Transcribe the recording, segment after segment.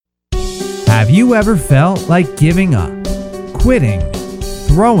Have you ever felt like giving up, quitting,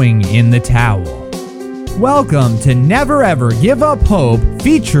 throwing in the towel? Welcome to Never Ever Give Up Hope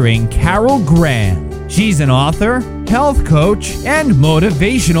featuring Carol Graham. She's an author, health coach, and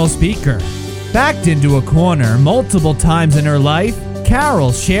motivational speaker. Backed into a corner multiple times in her life,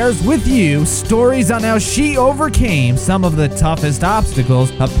 Carol shares with you stories on how she overcame some of the toughest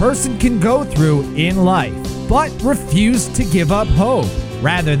obstacles a person can go through in life, but refused to give up hope.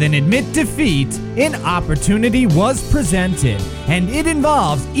 Rather than admit defeat, an opportunity was presented, and it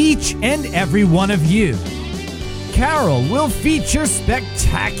involves each and every one of you. Carol will feature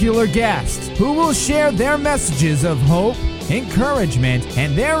spectacular guests who will share their messages of hope, encouragement,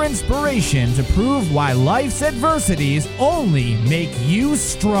 and their inspiration to prove why life's adversities only make you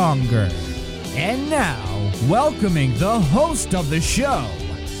stronger. And now, welcoming the host of the show,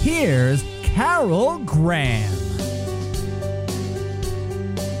 here's Carol Graham.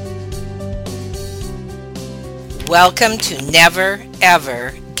 Welcome to Never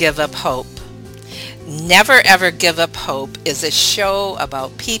Ever Give Up Hope. Never Ever Give Up Hope is a show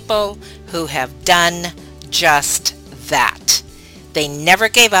about people who have done just that. They never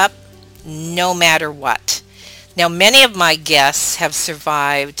gave up, no matter what. Now, many of my guests have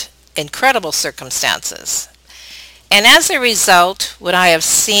survived incredible circumstances. And as a result, what I have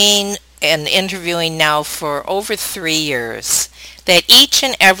seen in interviewing now for over 3 years, that each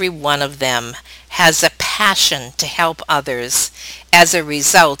and every one of them has a passion to help others as a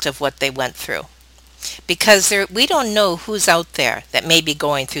result of what they went through. Because we don't know who's out there that may be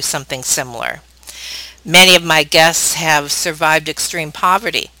going through something similar. Many of my guests have survived extreme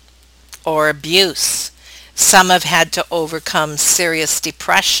poverty or abuse. Some have had to overcome serious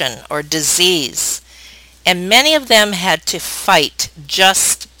depression or disease. And many of them had to fight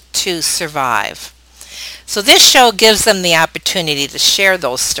just to survive. So this show gives them the opportunity to share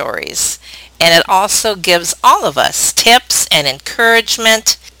those stories. And it also gives all of us tips and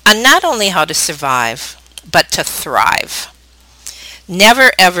encouragement on not only how to survive, but to thrive.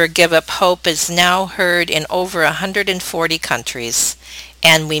 Never Ever Give Up Hope is now heard in over 140 countries,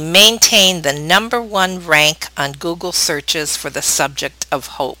 and we maintain the #1 rank on Google searches for the subject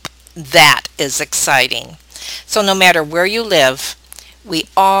of hope. That is exciting. So no matter where you live, we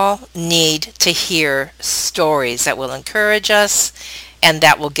all need to hear stories that will encourage us and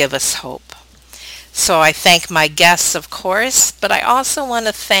that will give us hope. So I thank my guests, of course, but I also want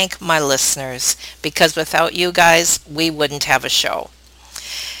to thank my listeners, because without you guys, we wouldn't have a show.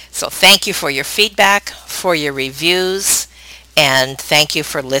 So thank you for your feedback, for your reviews, and thank you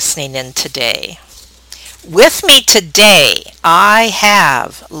for listening in today. With me today, I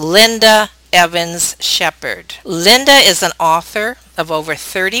have Linda Evans Shepherd. Linda is an author of over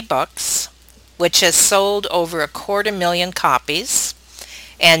 30 books, which has sold over 250,000 copies,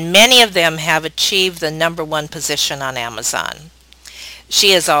 and many of them have achieved the #1 position on Amazon.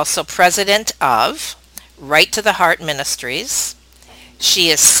 She is also president of Right to the Heart Ministries.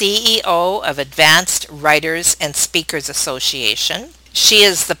 She is CEO of Advanced Writers and Speakers Association. She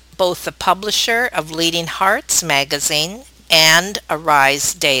is both the publisher of Leading Hearts magazine and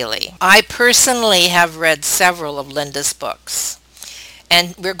Arise Daily. I personally have read several of Linda's books,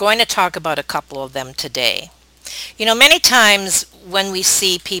 and we're going to talk about a couple of them today. You know, many times when we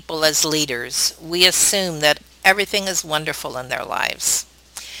see people as leaders, we assume that everything is wonderful in their lives.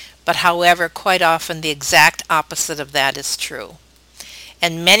 But however, quite often the exact opposite of that is true.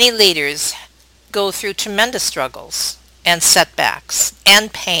 And many leaders go through tremendous struggles and setbacks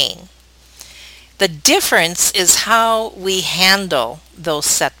and pain. The difference is how we handle those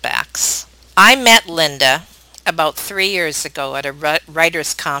setbacks. I met Linda about 3 years ago at a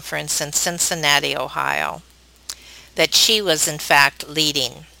writers' conference in Cincinnati, Ohio, that she was in fact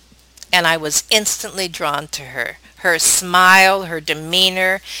leading. And I was instantly drawn to her. Her smile, her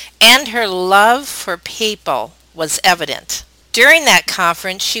demeanor, and her love for people was evident. During that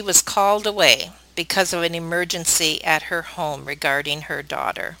conference, she was called away because of an emergency at her home regarding her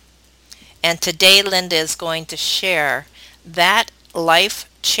daughter. And today Linda is going to share that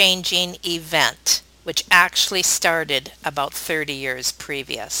life-changing event, which actually started about 30 years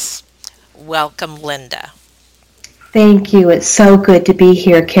previous. Welcome, Linda. Thank you. It's so good to be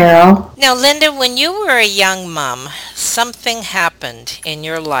here, Carol. Now, Linda, when you were a young mom, something happened in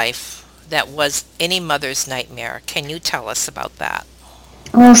your life that was any mother's nightmare. Can you tell us about that?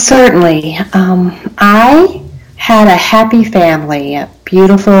 Well, certainly. I had a happy family, a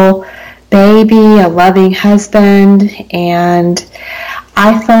beautiful baby, a loving husband, and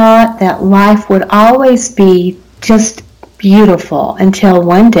I thought that life would always be just beautiful until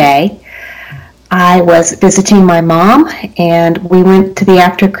one day I was visiting my mom, and we went to the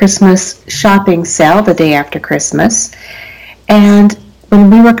after Christmas shopping sale the day after Christmas. And when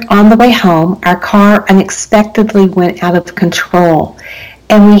we were on the way home, our car unexpectedly went out of control,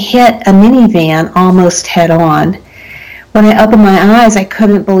 and we hit a minivan almost head on. When I opened my eyes, I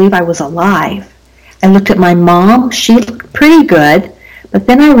couldn't believe I was alive. I looked at my mom. She looked pretty good, but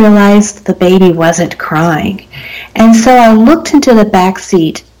then I realized the baby wasn't crying. And so I looked into the back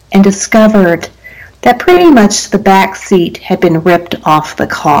seat and discovered that pretty much the back seat had been ripped off the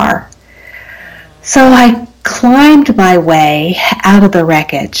car. So I climbed my way out of the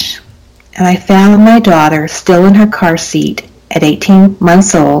wreckage, and I found my daughter still in her car seat at 18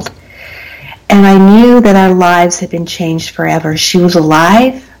 months old, and I knew that our lives had been changed forever. She was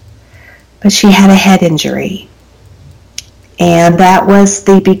alive, but she had a head injury. And that was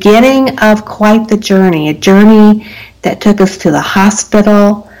the beginning of quite the journey, a journey that took us to the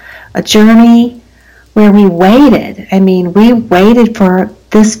hospital, a journey where we waited. I mean, we waited for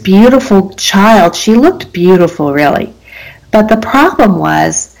this beautiful child. She looked beautiful, really. But the problem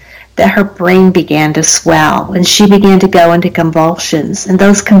was that her brain began to swell, and she began to go into convulsions. And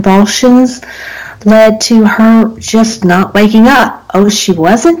those convulsions led to her just not waking up. Oh, she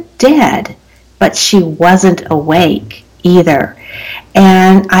wasn't dead, but she wasn't awake either.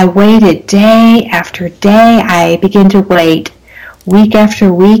 And I waited day after day. I began to wait week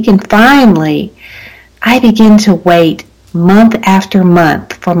after week, and finally I began to wait month after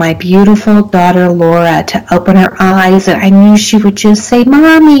month for my beautiful daughter Laura to open her eyes, and I knew she would just say,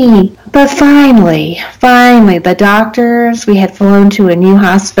 "Mommy." But finally, the doctors, we had flown to a new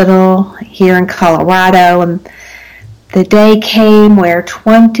hospital here in Colorado, and the day came where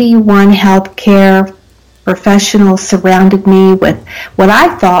 21 healthcare professionals surrounded me with what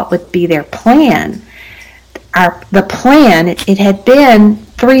I thought would be their plan. The plan, it had been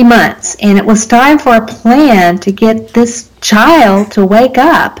 3 months, and it was time for a plan to get this child to wake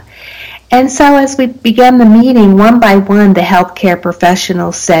up. And so as we began the meeting, one by one, the healthcare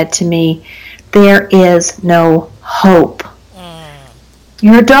professionals said to me, "There is no hope.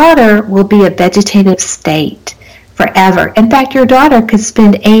 Your daughter will be a vegetative state forever. In fact, your daughter could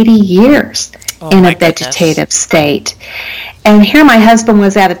spend 80 years in a vegetative state." And here my husband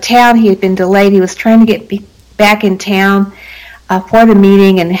was out of town. He had been delayed. He was trying to get back in town for the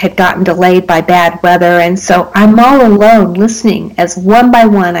meeting and had gotten delayed by bad weather. And so I'm all alone listening as one by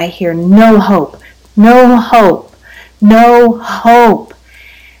one I hear, "No hope, no hope, no hope."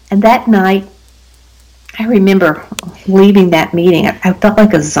 And that night, I remember leaving that meeting. I felt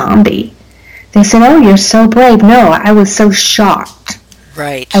like a zombie. They said, "Oh, you're so brave." No, I was so shocked.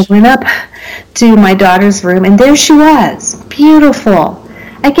 Right. I went up to my daughter's room, and there she was, beautiful.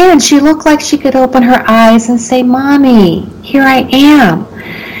 Again, she looked like she could open her eyes and say, "Mommy, here I am."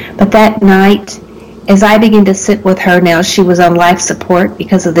 But that night, as I began to sit with her, now she was on life support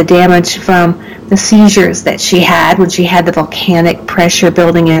because of the damage from the seizures that she had when she had the volcanic pressure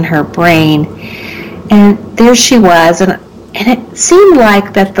building in her brain. And there she was, and it seemed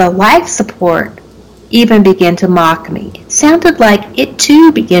like that the life support even began to mock me. It sounded like it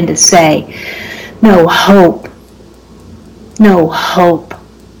too began to say, "No hope, no hope."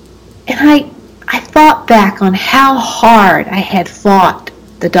 And I thought back on how hard I had fought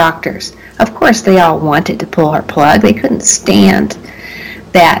the doctors. Of course, they all wanted to pull her plug. They couldn't stand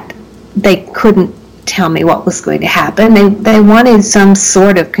that they couldn't tell me what was going to happen. They wanted some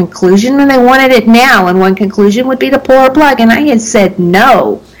sort of conclusion, and they wanted it now, and one conclusion would be to pull her plug. And I had said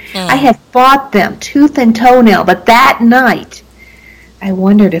no. I had fought them tooth and toenail, but that night, I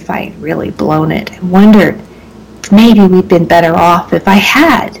wondered if I had really blown it. I wondered if maybe we'd been better off if I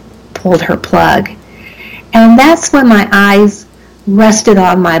had pulled her plug. And that's when my eyes rested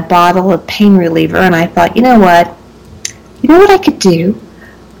on my bottle of pain reliever, and I thought, you know what I could do?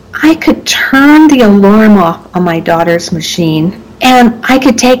 I could turn the alarm off on my daughter's machine, and I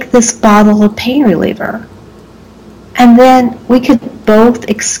could take this bottle of pain reliever, and then we could both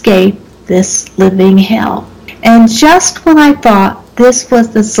escape this living hell. And just when I thought this was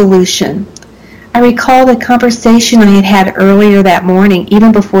the solution, I recalled a conversation I had had earlier that morning,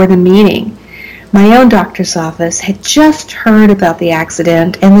 even before the meeting. My own doctor's office had just heard about the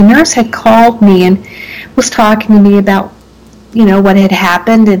accident, and the nurse had called me and was talking to me about, what had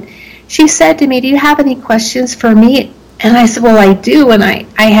happened. And she said to me, "Do you have any questions for me?" And I said, "Well, I do." And I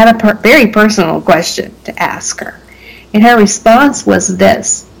had a very personal question to ask her. And her response was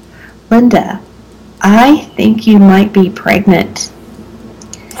this: "Linda, I think you might be pregnant."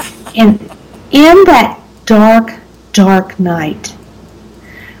 And in that dark, dark night,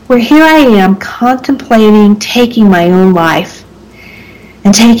 where here I am contemplating taking my own life,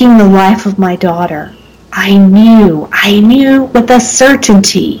 and taking the life of my daughter, I knew with a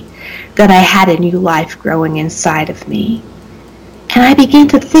certainty that I had a new life growing inside of me. And I began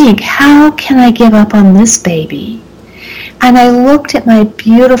to think, how can I give up on this baby? And I looked at my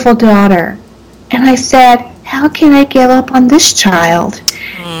beautiful daughter and I said, how can I give up on this child?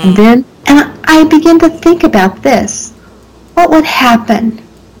 And I began to think about this. What would happen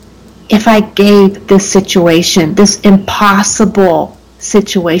if I gave this situation, this impossible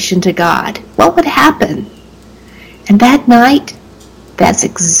situation, to God? What would happen? And that night, that's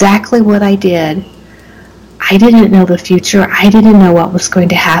exactly what I did. I didn't know the future. I didn't know what was going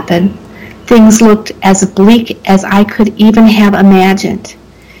to happen. Things looked as bleak as I could even have imagined.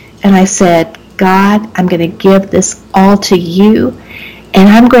 And I said, God, I'm going to give this all to you, and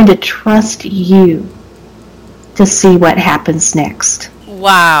I'm going to trust you to see what happens next.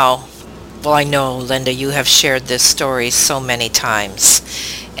 Wow. Well, I know, Linda, you have shared this story so many times.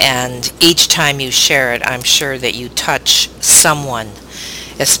 And each time you share it, I'm sure that you touch someone,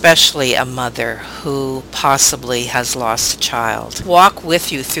 especially a mother who possibly has lost a child. Walk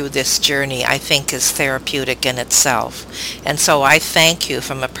with you through this journey, I think, is therapeutic in itself. And so I thank you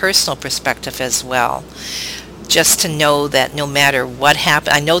from a personal perspective as well, just to know that no matter what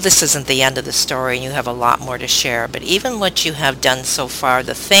happens, I know this isn't the end of the story and you have a lot more to share, but even what you have done so far,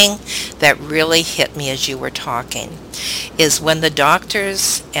 the thing that really hit me as you were talking is when the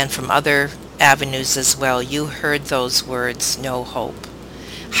doctors, and from other avenues as well, you heard those words, no hope.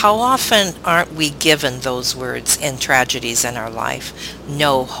 How often aren't we given those words in tragedies in our life?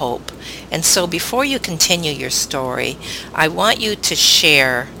 No hope. And so before you continue your story, I want you to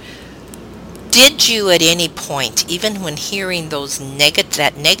share, did you at any point, even when hearing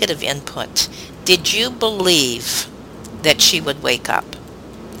that negative input, did you believe that she would wake up?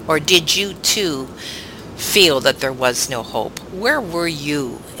 Or did you too feel that there was no hope? Where were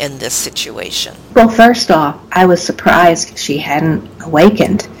you in this situation? Well, first off, I was surprised she hadn't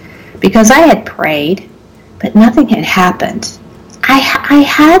awakened because I had prayed, but nothing had happened. I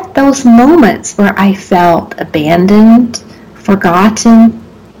had those moments where I felt abandoned, forgotten,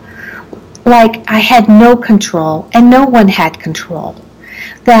 like I had no control and no one had control,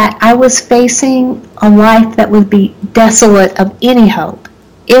 that I was facing a life that would be desolate of any hope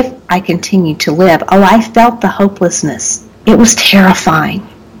if I continued to live. Oh, I felt the hopelessness. It was terrifying.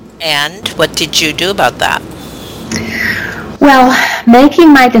 And what did you do about that? Well,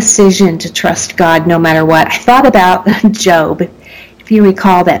 making my decision to trust God no matter what, I thought about Job. If you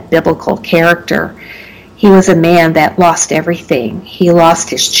recall that biblical character, he was a man that lost everything. He lost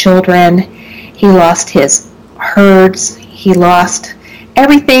his children, he lost his herds, he lost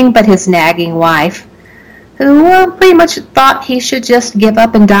everything but his nagging wife, who pretty much thought he should just give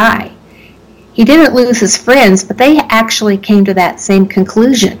up and die. He didn't lose his friends, but they actually came to that same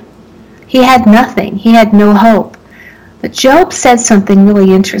conclusion. He had nothing. He had no hope. But Job said something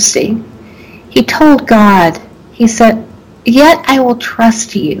really interesting. He told God, he said, "Yet I will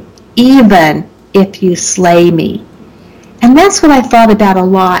trust you, even if you slay me." And that's what I thought about a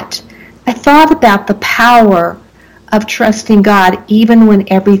lot. I thought about the power of trusting God even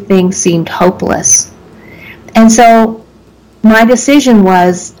when everything seemed hopeless. And so my decision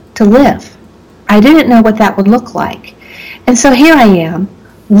was to live. I didn't know what that would look like. And so here I am,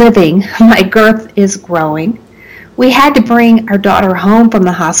 living. My girth is growing. We had to bring our daughter home from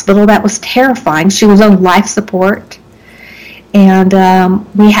the hospital. That was terrifying. She was on life support. And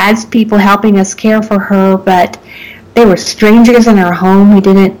we had people helping us care for her, but they were strangers in our home. We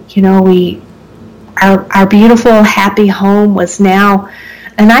didn't, our beautiful, happy home was now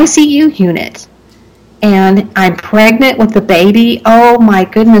an ICU unit. And I'm pregnant with the baby. Oh my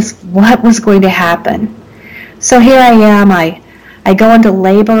goodness, what was going to happen? So here I am. I go into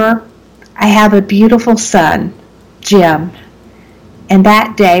labor. I have a beautiful son, Jim. And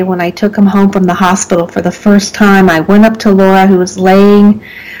that day when I took him home from the hospital for the first time, I went up to Laura, who was laying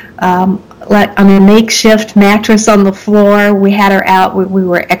on a makeshift mattress on the floor. We had her out. We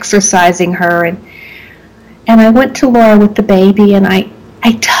were exercising her. And I went to Laura with the baby, and I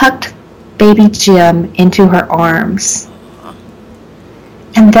tucked baby Jim into her arms.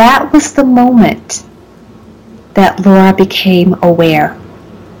 And that was the moment that Laura became aware.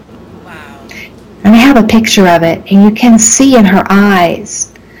 Wow. And I have a picture of it, and you can see in her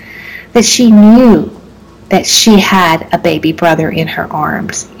eyes that she knew that she had a baby brother in her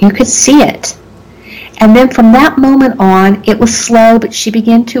arms. You could see it. And then from that moment on, it was slow, but she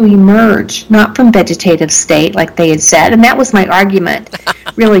began to emerge, not from vegetative state like they had said. And that was my argument.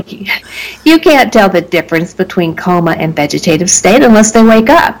 Really, you can't tell the difference between coma and vegetative state unless they wake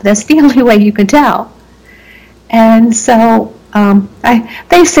up. That's the only way you can tell. And so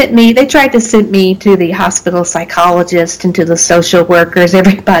They tried to send me to the hospital psychologist and to the social workers.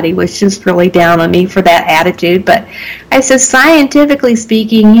 Everybody was just really down on me for that attitude. But I said, scientifically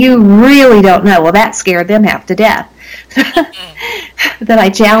speaking, you really don't know. Well, that scared them half to death. That I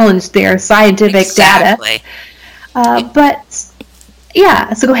challenged their scientific data. But,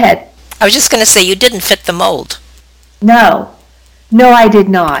 yeah, so go ahead. I was just going to say, you didn't fit the mold. No, I did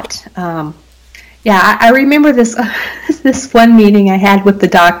not. I remember this this one meeting I had with the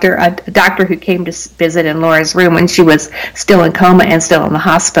doctor, a doctor who came to visit in Laura's room when she was still in coma and still in the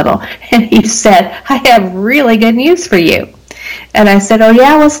hospital. And he said, I have really good news for you. And I said, oh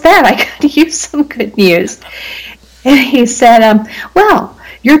yeah, what's that? I could use some good news. And he said, well,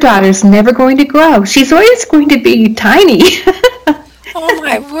 your daughter's never going to grow. She's always going to be tiny. Oh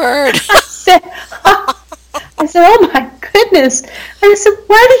my word. I said, oh my goodness. I said,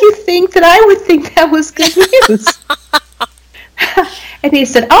 why do you think that I would think that was good news? And he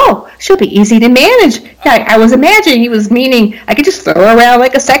said, oh, she'll be easy to manage. Yeah, I was imagining he was meaning I could just throw her around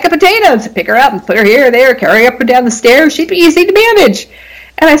like a sack of potatoes, pick her up and put her here or there, carry her up and down the stairs. She'd be easy to manage.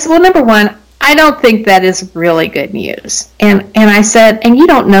 And I said, well, number one, I don't think that is really good news. And I said, and you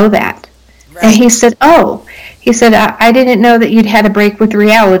don't know that. Right. And he said, I didn't know that you'd had a break with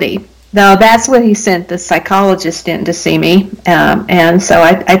reality. No, that's when he sent the psychologist in to see me. And so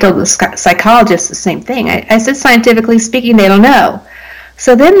I told the psychologist the same thing. I said, scientifically speaking, they don't know.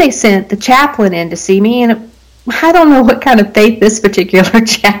 So then they sent the chaplain in to see me, and I don't know what kind of faith this particular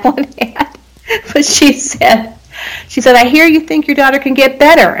chaplain had. But she said, I hear you think your daughter can get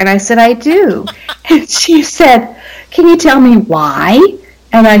better. And I said, I do. And she said, can you tell me why?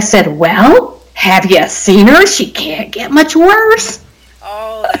 And I said, well, have you seen her? She can't get much worse.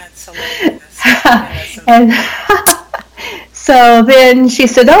 Oh, that's hilarious. And so then she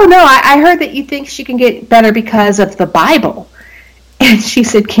said, oh, no, I heard that you think she can get better because of the Bible. And she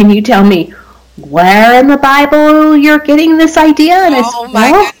said, can you tell me where in the Bible you're getting this idea? And I said,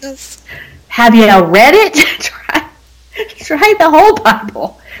 my goodness. Have you read it? Try the whole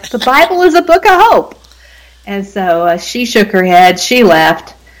Bible. The Bible is a book of hope. And so she shook her head. She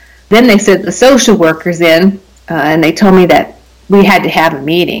left. Then they sent the social workers in, and they told me that we had to have a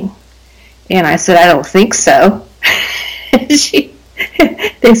meeting. And I said, I don't think so.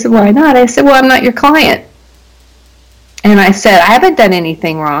 They said, why not? I said, well, I'm not your client. And I said, I haven't done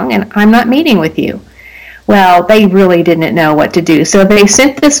anything wrong, and I'm not meeting with you. Well, they really didn't know what to do. So they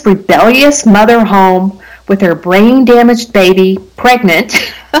sent this rebellious mother home with her brain-damaged baby,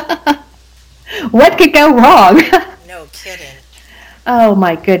 pregnant. What could go wrong? No kidding. Oh,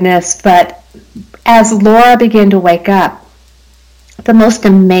 my goodness. But as Laura began to wake up, the most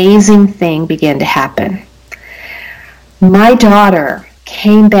amazing thing began to happen. My daughter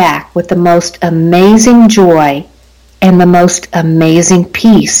came back with the most amazing joy and the most amazing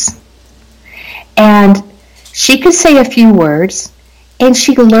peace. And she could say a few words, and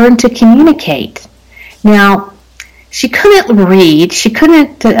she learned to communicate. Now, she couldn't read, she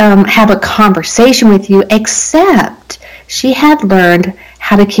couldn't have a conversation with you, except she had learned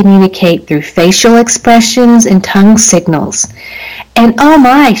how to communicate through facial expressions and tongue signals. And oh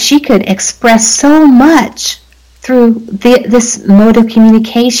my, she could express so much through this mode of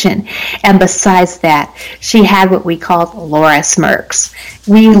communication. And besides that, she had what we called Laura Smirks.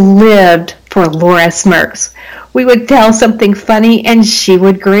 We lived for Laura Smirks. We would tell something funny and she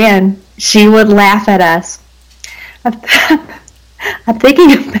would grin. She would laugh at us. I'm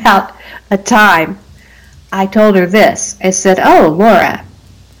thinking about a time I told her this. I said, oh, Laura,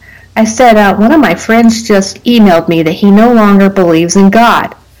 I said, one of my friends just emailed me that he no longer believes in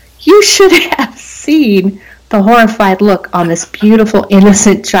God. You should have seen the horrified look on this beautiful,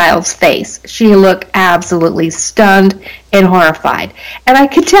 innocent child's face. She looked absolutely stunned and horrified. And I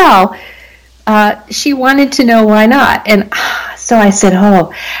could tell she wanted to know why not. And so I said,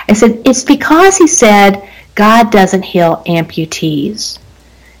 it's because he said God doesn't heal amputees.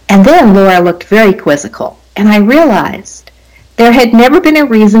 And then Laura looked very quizzical. And I realized there had never been a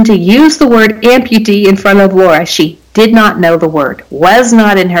reason to use the word amputee in front of Laura. She did not know the word, was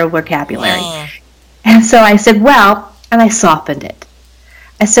not in her vocabulary. And so I said, well, and I softened it.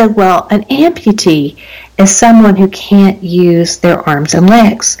 I said, well, an amputee is someone who can't use their arms and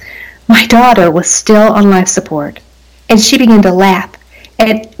legs. My daughter was still on life support, and she began to laugh.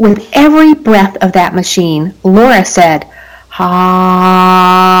 And with every breath of that machine, Laura said, ha,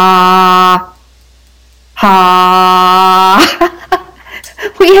 ha.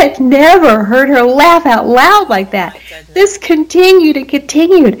 We had never heard her laugh out loud like that. This continued and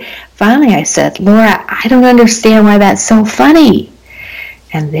continued. Finally, I said, Laura, I don't understand why that's so funny.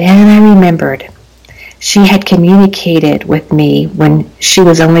 And then I remembered she had communicated with me when she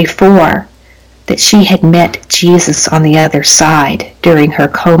was only 4 that she had met Jesus on the other side during her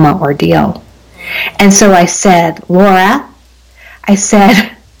coma ordeal. And so I said, Laura, I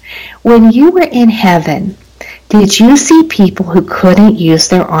said, when you were in heaven, did you see people who couldn't use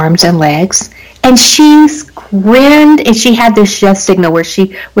their arms and legs? And she grinned, and she had this yes signal where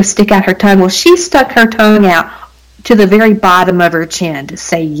she would stick out her tongue. Well, she stuck her tongue out to the very bottom of her chin to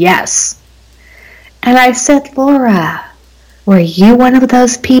say yes. And I said, Laura, were you one of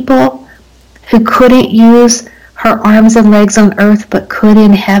those people who couldn't use her arms and legs on earth but could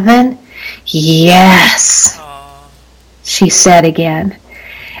in heaven? Yes, she said again.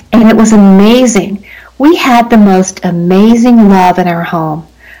 And it was amazing. We had the most amazing love in our home.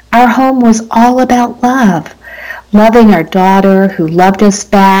 Our home was all about love. Loving our daughter who loved us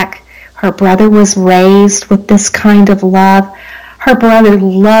back. Her brother was raised with this kind of love. Her brother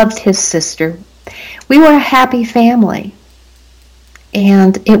loved his sister. We were a happy family.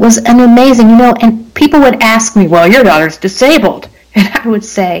 And it was an amazing, and people would ask me, well, your daughter's disabled. And I would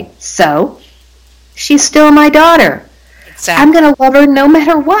say, so? She's still my daughter. Exactly. I'm going to love her no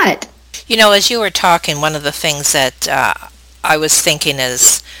matter what. As you were talking, one of the things that I was thinking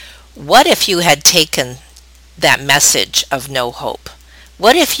is, what if you had taken that message of no hope?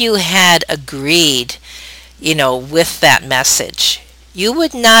 What if you had agreed, with that message? You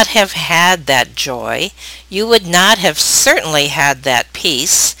would not have had that joy. You would not have certainly had that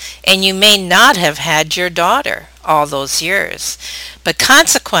peace, and you may not have had your daughter all those years. But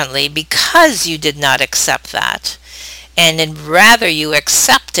consequently, because you did not accept that, and rather you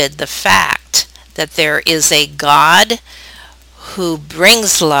accepted the fact that there is a God who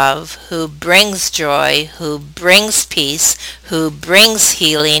brings love, who brings joy, who brings peace, who brings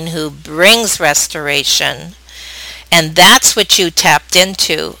healing, who brings restoration, and that's what you tapped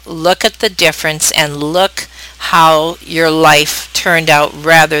into. Look at the difference and look how your life turned out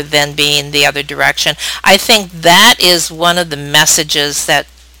rather than being the other direction. I think that is one of the messages that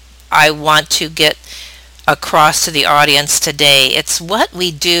I want to get across to the audience today. It's what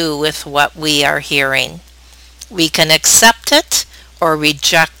we do with what we are hearing. We can accept it or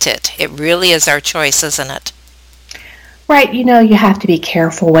reject it. It really is our choice, isn't it? Right. You have to be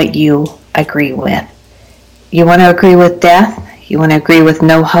careful what you agree with. You want to agree with death? You want to agree with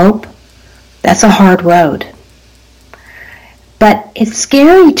no hope? That's a hard road. But it's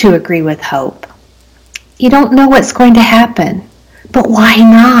scary to agree with hope. You don't know what's going to happen. But why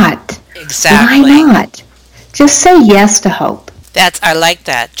not? Exactly. Why not? Just say yes to hope. I like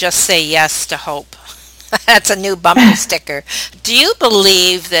that. Just say yes to hope. That's a new bumper sticker. Do you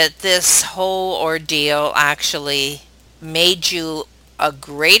believe that this whole ordeal actually made you a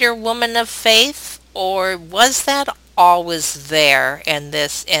greater woman of faith? Or was that always there and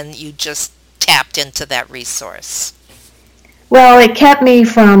you just tapped into that resource? Well, it kept me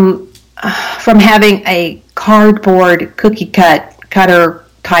from having a cardboard cookie cutter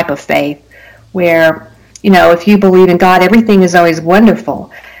type of faith where, if you believe in God, everything is always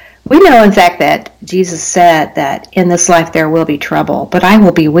wonderful. We know, in fact, that Jesus said that in this life there will be trouble, but I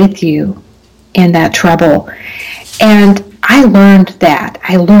will be with you in that trouble. And I learned that.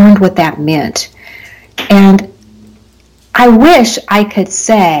 I learned what that meant. And I wish I could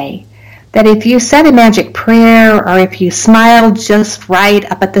say that if you said a magic prayer or if you smiled just right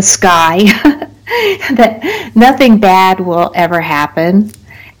up at the sky, that nothing bad will ever happen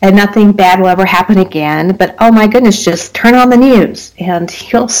and nothing bad will ever happen again. But oh my goodness, just turn on the news and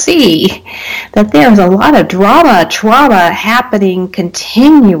you'll see that there's a lot of trauma happening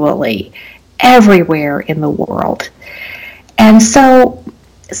continually everywhere in the world. And so,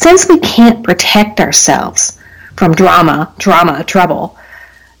 since we can't protect ourselves from drama, trouble,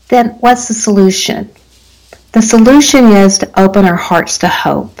 then what's the solution? The solution is to open our hearts to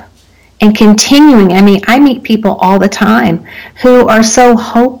hope. And continuing, I meet people all the time who are so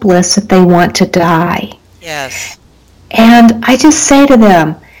hopeless that they want to die. Yes. And I just say to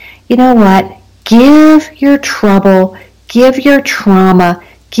them, you know what? Give your trouble, give your trauma,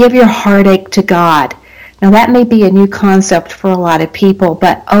 give your heartache to God. Now that may be a new concept for a lot of people,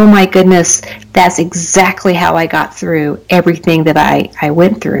 but oh my goodness, that's exactly how I got through everything that I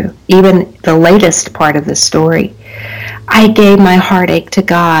went through, even the latest part of the story. I gave my heartache to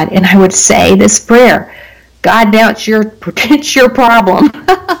God, and I would say this prayer, God, now it's your problem.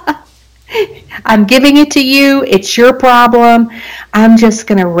 I'm giving it to you. It's your problem. I'm just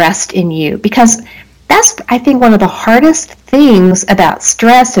going to rest in you. Because that's, I think, one of the hardest things about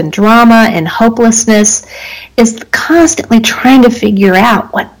stress and drama and hopelessness is constantly trying to figure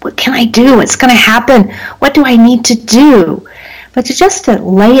out what can I do? What's going to happen? What do I need to do? But just to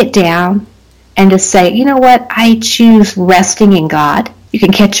lay it down and to say, you know what, I choose resting in God. You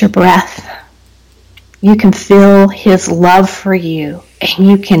can catch your breath. You can feel His love for you, and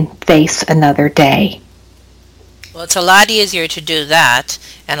you can face another day. Well, it's a lot easier to do that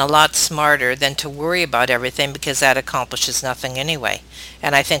and a lot smarter than to worry about everything, because that accomplishes nothing anyway.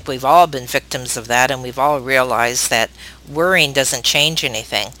 And I think we've all been victims of that, and we've all realized that worrying doesn't change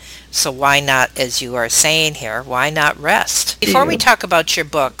anything. So why not, as you are saying here, why not rest? Before we talk about your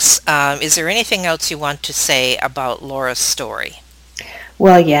books, is there anything else you want to say about Laura's story?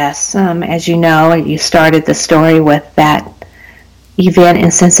 Well, yes. As you know, you started the story with that event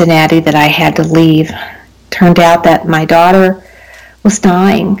in Cincinnati that I had to leave. Turned out that my daughter was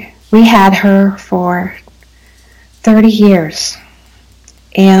dying. We had her for 30 years.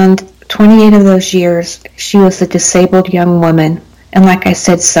 And 28 of those years, she was a disabled young woman. And like I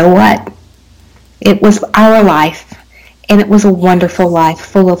said, so what? It was our life. And it was a wonderful life,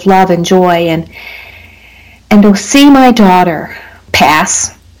 full of love and joy. And to see my daughter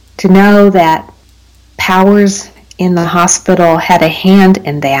pass, to know that powers in the hospital had a hand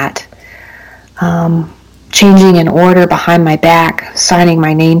in that, changing an order behind my back, signing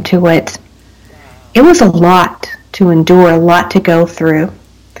my name to it. It was a lot to endure, a lot to go through.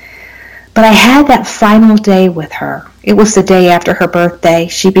 But I had that final day with her. It was the day after her birthday.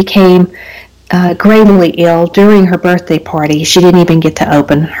 She became gravely ill during her birthday party. She didn't even get to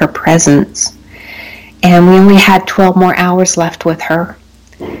open her presents. And we only had 12 more hours left with her.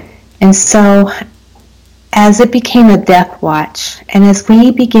 And so, as it became a death watch, and as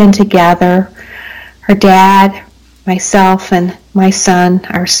we began to gather, her dad, myself, and my son,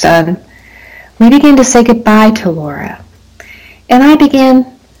 our son, we began to say goodbye to Laura. And I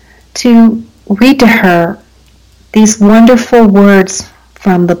began to read to her these wonderful words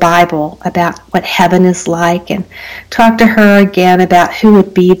from the Bible about what heaven is like, and talk to her again about who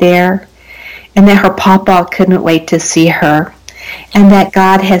would be there, and that her papa couldn't wait to see her, and that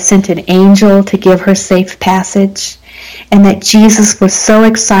God had sent an angel to give her safe passage, and that Jesus was so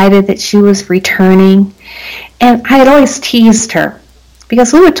excited that she was returning. And I had always teased her,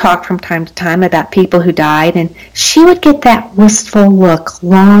 because we would talk from time to time about people who died, and she would get that wistful look,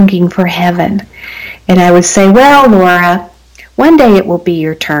 longing for heaven. And I would say, well, Laura, one day it will be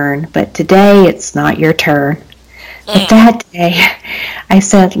your turn, but today it's not your turn. But that day, I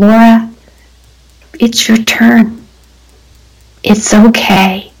said, Laura, it's your turn. It's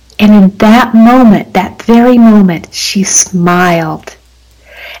okay. And in that moment, that very moment, she smiled.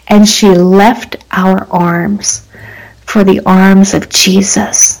 And she left our arms for the arms of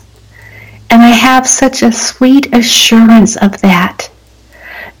Jesus. And I have such a sweet assurance of that,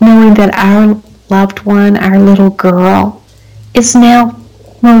 knowing that our loved one, our little girl, is now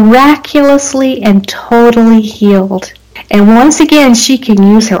miraculously and totally healed. And once again, she can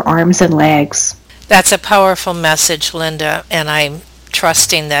use her arms and legs. That's a powerful message, Linda, and I'm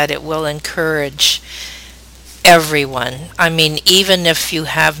trusting that it will encourage everyone. I mean, even if you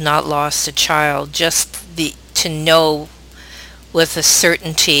have not lost a child, just to know with a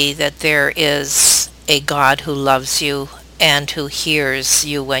certainty that there is a God who loves you and who hears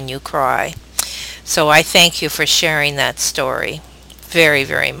you when you cry. So I thank you for sharing that story very,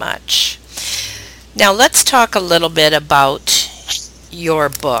 very much. Now let's talk a little bit about your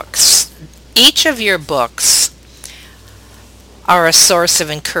books. Each of your books are a source of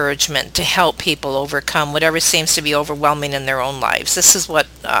encouragement to help people overcome whatever seems to be overwhelming in their own lives. This is what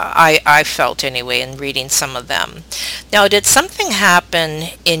I felt anyway in reading some of them. Now, did something happen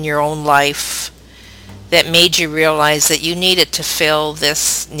in your own life that made you realize that you needed to fill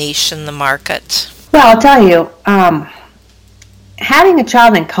this niche in the market? Well, I'll tell you, having a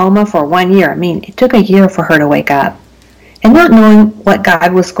child in coma for 1 year, I mean, it took a year for her to wake up. And not knowing what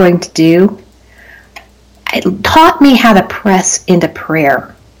God was going to do, it taught me how to press into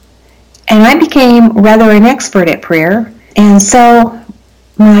prayer. And I became rather an expert at prayer. And so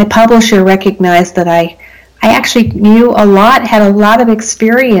my publisher recognized that I actually knew a lot, had a lot of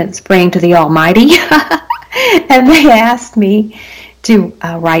experience praying to the Almighty. And they asked me to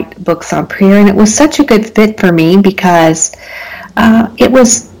write books on prayer. And it was such a good fit for me because it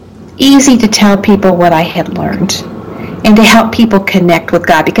was easy to tell people what I had learned, and to help people connect with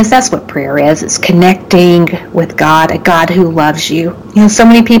God, because that's what prayer is. It's connecting with God, a God who loves you. You know, so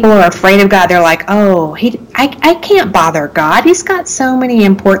many people are afraid of God. They're like, oh, I can't bother God. He's got so many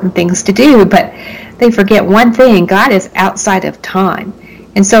important things to do. But they forget one thing: God is outside of time.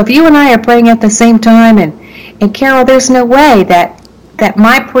 And so if you and I are praying at the same time, and Carol, there's no way that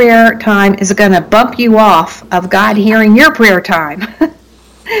my prayer time is going to bump you off of God hearing your prayer time.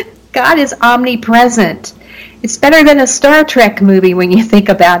 God is omnipresent. It's better than a Star Trek movie when you think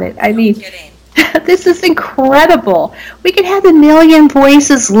about it. I mean, This is incredible. We can have a million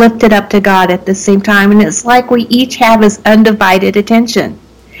voices lifted up to God at the same time, and it's like we each have His undivided attention.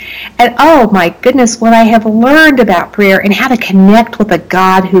 And oh my goodness, what I have learned about prayer and how to connect with a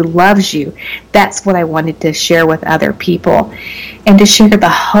God who loves you, that's what I wanted to share with other people. And to share the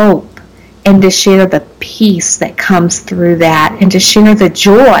hope, and to share the peace that comes through that, and to share the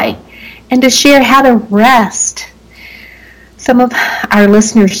joy, and to share how to rest. Some of our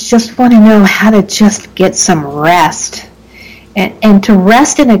listeners just want to know how to just get some rest. And to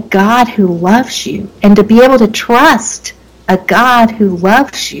rest in a God who loves you, and to be able to trust a God who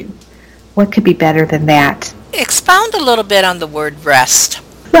loves you. What could be better than that? Expound a little bit on the word rest.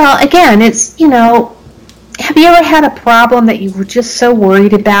 Well, again, it's, have you ever had a problem that you were just so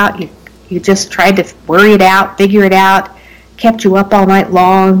worried about? You just tried to worry it out, figure it out, kept you up all night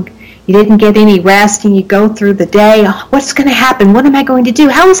long. You didn't get any rest, and you go through the day. Oh, what's going to happen? What am I going to do?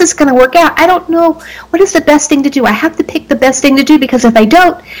 How is this going to work out? I don't know. What is the best thing to do? I have to pick the best thing to do, because if I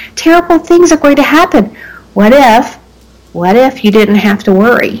don't, terrible things are going to happen. What if you didn't have to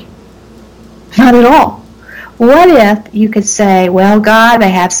worry? Not at all. What if you could say, well, God, I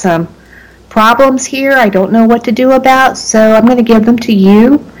have some problems here I don't know what to do about, so I'm going to give them to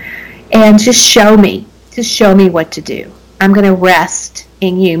you, and just show me what to do. I'm going to rest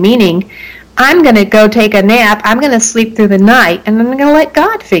in you, meaning I'm going to go take a nap, I'm going to sleep through the night, and I'm going to let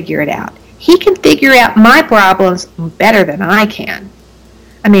God figure it out. He can figure out my problems better than I can.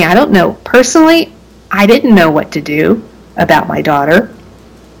 I mean, I don't know. Personally, I didn't know what to do about my daughter,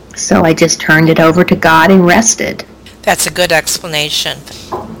 so I just turned it over to God and rested. That's a good explanation.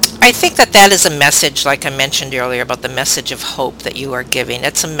 I think that is a message, like I mentioned earlier, about the message of hope that you are giving.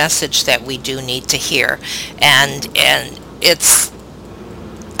 It's a message that we do need to hear. And it's,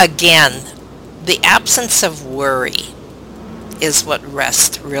 again, the absence of worry is what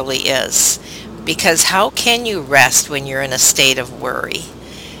rest really is. Because how can you rest when you're in a state of worry?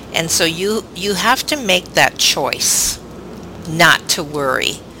 And so you have to make that choice not to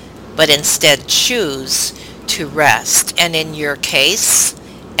worry, but instead choose to rest. And in your case,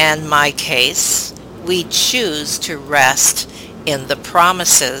 and my case, we choose to rest in the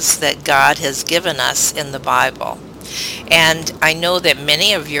promises that God has given us in the Bible. And I know that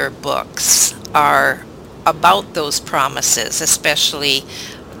many of your books are about those promises, especially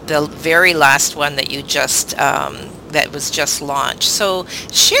the very last one that you just that was just launched. So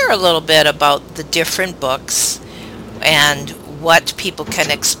share a little bit about the different books and what people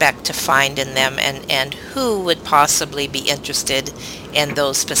can expect to find in them, and who would possibly be interested in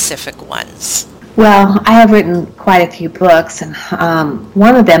those specific ones. Well, I have written quite a few books, and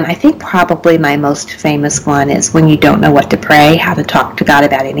one of them, I think probably my most famous one, is When You Don't Know What to Pray, How to Talk to God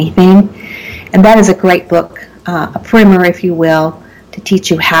About Anything. And that is a great book, a primer, if you will, to teach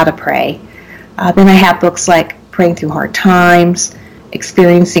you how to pray. Then I have books like Praying Through Hard Times,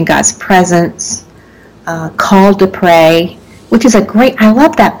 Experiencing God's Presence, Called to Pray, which is I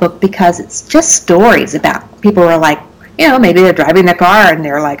love that book because it's just stories about people who are like, maybe they're driving their car and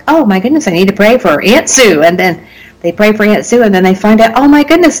they're like, oh my goodness, I need to pray for Aunt Sue. And then they pray for Aunt Sue, and then they find out, oh my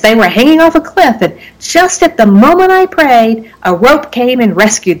goodness, they were hanging off a cliff, and just at the moment I prayed, a rope came and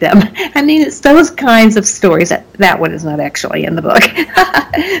rescued them. I mean, it's those kinds of stories. That one is not actually in the book.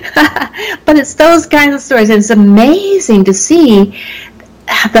 But it's those kinds of stories. And it's amazing to see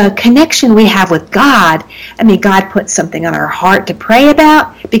the connection we have with God. I mean, God puts something on our heart to pray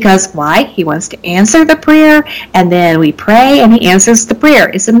about, because why? He wants to answer the prayer, and then we pray and He answers the prayer.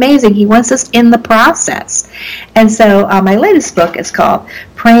 It's amazing. He wants us in the process. And so my latest book is called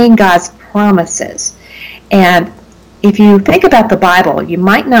Praying God's Promises. And if you think about the Bible, you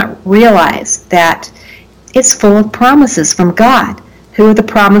might not realize that it's full of promises from God. Who are the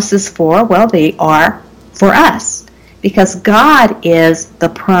promises for? Well, they are for us, because God is the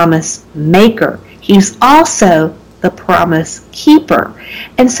promise maker. He's also the promise keeper.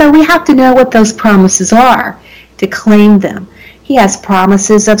 And so we have to know what those promises are to claim them. He has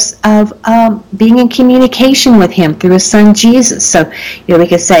promises of being in communication with Him through His Son Jesus. So we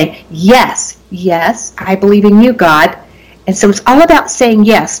can say, yes, I believe in you, God. And so it's all about saying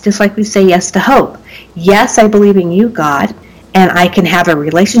yes, just like we say yes to hope. Yes, I believe in you, God, and I can have a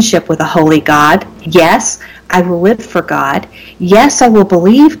relationship with a holy God. Yes, I will live for God. Yes, I will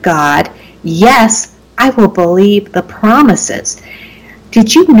believe God. Yes, I will believe the promises.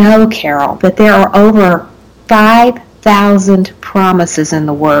 Did you know, Carol, that there are over 5,000 promises in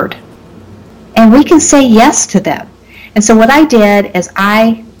the Word? And we can say yes to them. And so what I did is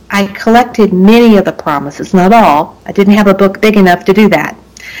I collected many of the promises, not all. I didn't have a book big enough to do that.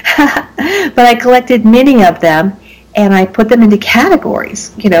 But I collected many of them, and I put them into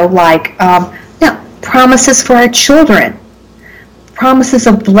categories, like promises for our children, promises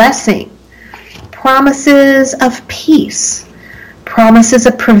of blessing, promises of peace, promises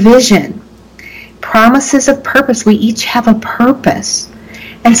of provision, promises of purpose. We each have a purpose.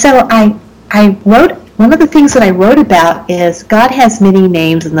 And so I wrote, one of the things that I wrote about is God has many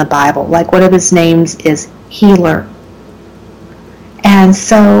names in the Bible. Like one of his names is healer. And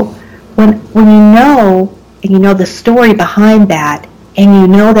so when you know, and you know the story behind that, and you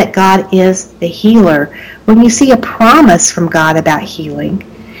know that God is the healer, when you see a promise from God about healing,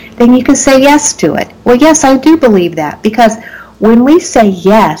 then you can say yes to it. Well, yes, I do believe that, because when we say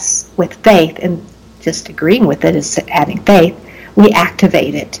yes with faith, and just agreeing with it is having faith, we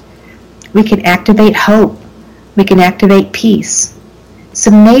activate it. We can activate hope. We can activate peace. It's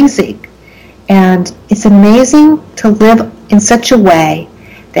amazing. And it's amazing to live in such a way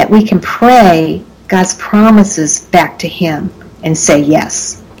that we can pray God's promises back to him and say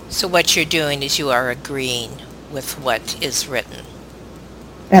yes. So what you're doing is you are agreeing with what is written.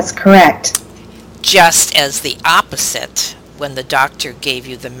 That's correct. Just as the opposite, when the doctor gave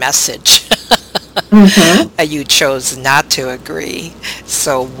you the message, you chose not to agree.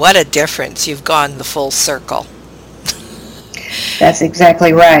 So what a difference. You've gone the full circle. That's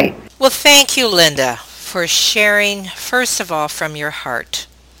exactly right. Well, thank you, Linda, for sharing, first of all, from your heart.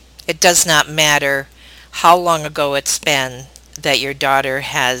 It does not matter how long ago it's been that your daughter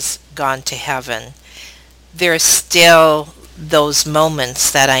has gone to heaven. There are still those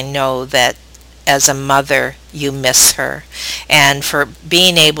moments that I know that as a mother you miss her. And for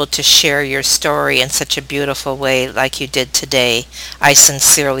being able to share your story in such a beautiful way like you did today, I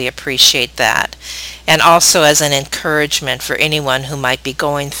sincerely appreciate that. And also as an encouragement for anyone who might be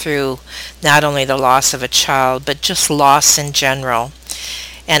going through not only the loss of a child, but just loss in general.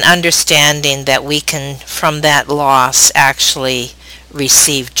 And understanding that we can, from that loss, actually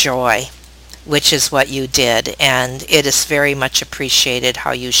receive joy, which is what you did. And it is very much appreciated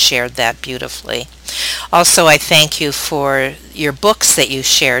how you shared that beautifully. Also, I thank you for your books that you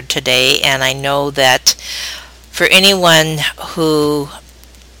shared today. And I know that for anyone who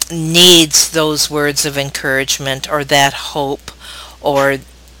needs those words of encouragement or that hope, or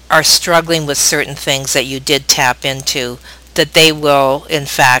are struggling with certain things that you did tap into, that they will, in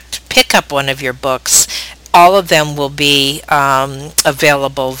fact, pick up one of your books. All of them will be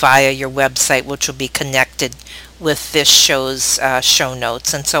available via your website, which will be connected with this show's show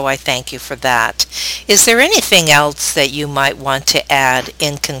notes. And so I thank you for that. Is there anything else that you might want to add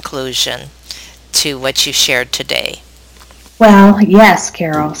in conclusion to what you shared today? Well, yes,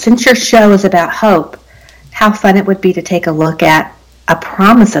 Carol. Since your show is about hope, how fun it would be to take a look at a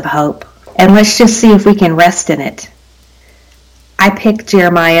promise of hope. And let's just see if we can rest in it. I picked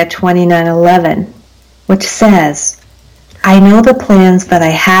Jeremiah 29:11, which says, I know the plans that I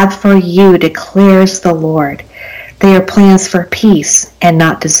have for you, declares the Lord. They are plans for peace and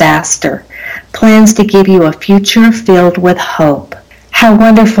not disaster, plans to give you a future filled with hope. How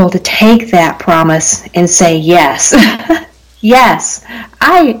wonderful to take that promise and say yes. Yes,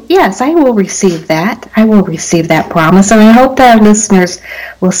 I will receive that. I will receive that promise, and I hope that our listeners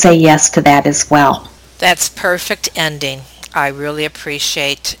will say yes to that as well. That's perfect ending. I really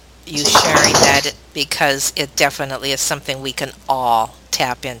appreciate you sharing that, because it definitely is something we can all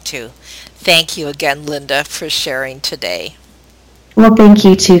tap into. Thank you again, Linda, for sharing today. Well, thank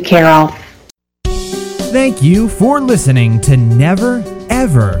you too, Carol. Thank you for listening to Never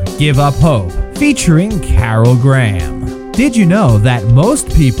Ever Give Up Hope, featuring Carol Graham. Did you know that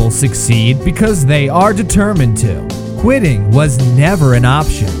most people succeed because they are determined to? Quitting was never an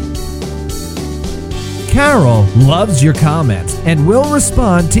option. Carol loves your comments and will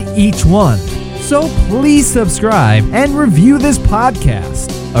respond to each one. So please subscribe and review this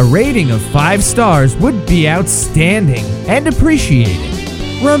podcast. A rating of 5 stars would be outstanding and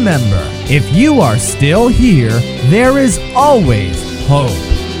appreciated. Remember, if you are still here, there is always hope.